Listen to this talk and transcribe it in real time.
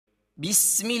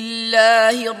بسم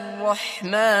الله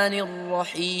الرحمن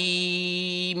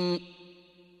الرحيم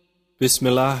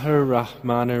Bismillahir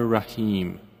Rahmanir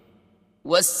Rahim.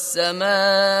 والسماء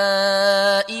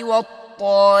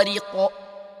والطارق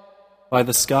By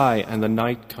the sky and the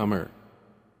night comer.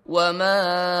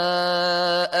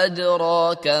 وما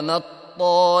أدراك ما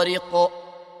الطارق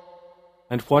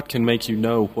And what can make you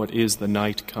know what is the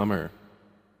night comer?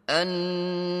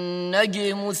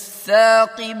 النجم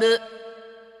الثاقب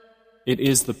It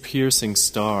is the piercing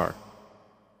star.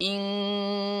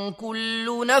 إن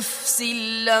كل نفس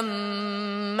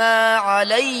لما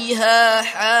عليها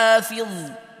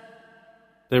حافظ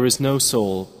There is no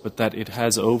soul but that it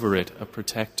has over it a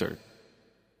protector.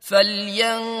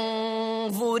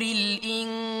 فلينظر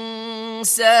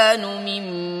الإنسان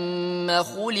مما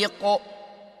خلق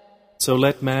So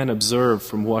let man observe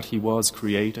from what he was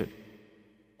created.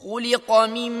 خلق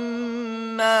من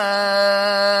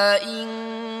ماء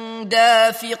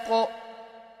دافق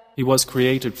He was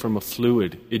created from a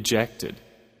fluid ejected,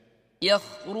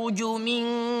 يخرج من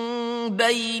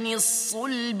بين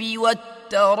الصلب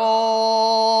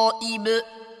والترائب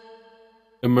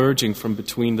emerging from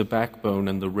between the backbone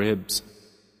and the ribs.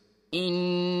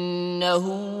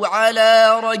 إنه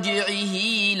على رجعه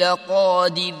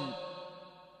لقادر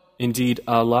Indeed,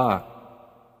 Allah,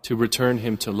 to return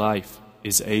him to life,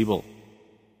 is able.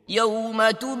 يوم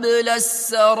تبلى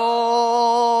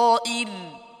السرائر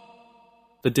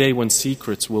The day when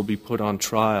secrets will be put on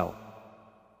trial.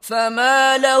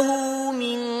 فما له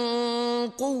من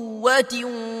قوة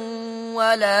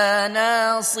ولا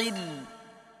ناصر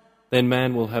Then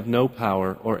man will have no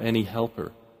power or any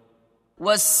helper.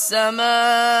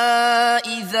 والسماء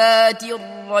ذات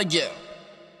الرجع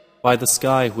By the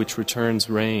sky which returns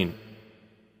rain,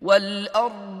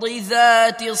 والأرض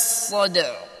ذات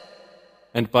الصدع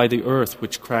and by the earth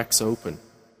which cracks open.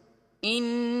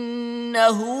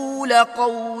 إنه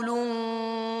لقول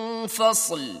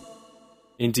فصل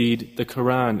Indeed, the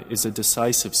Quran is a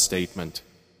decisive statement,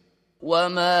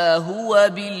 وما هو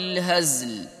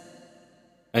بالهزل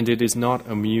and it is not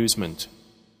amusement.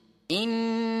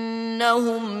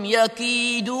 إنهم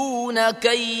يكيدون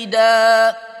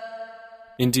كيدا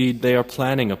Indeed, they are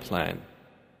planning a plan,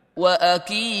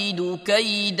 وأكيد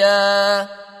كيدا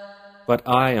but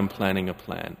I am planning a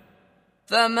plan.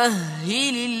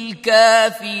 فمهل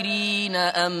الكافرين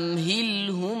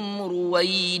أمهلهم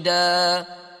رويدا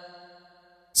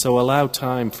So allow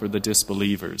time for the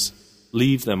disbelievers.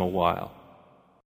 Leave them a while.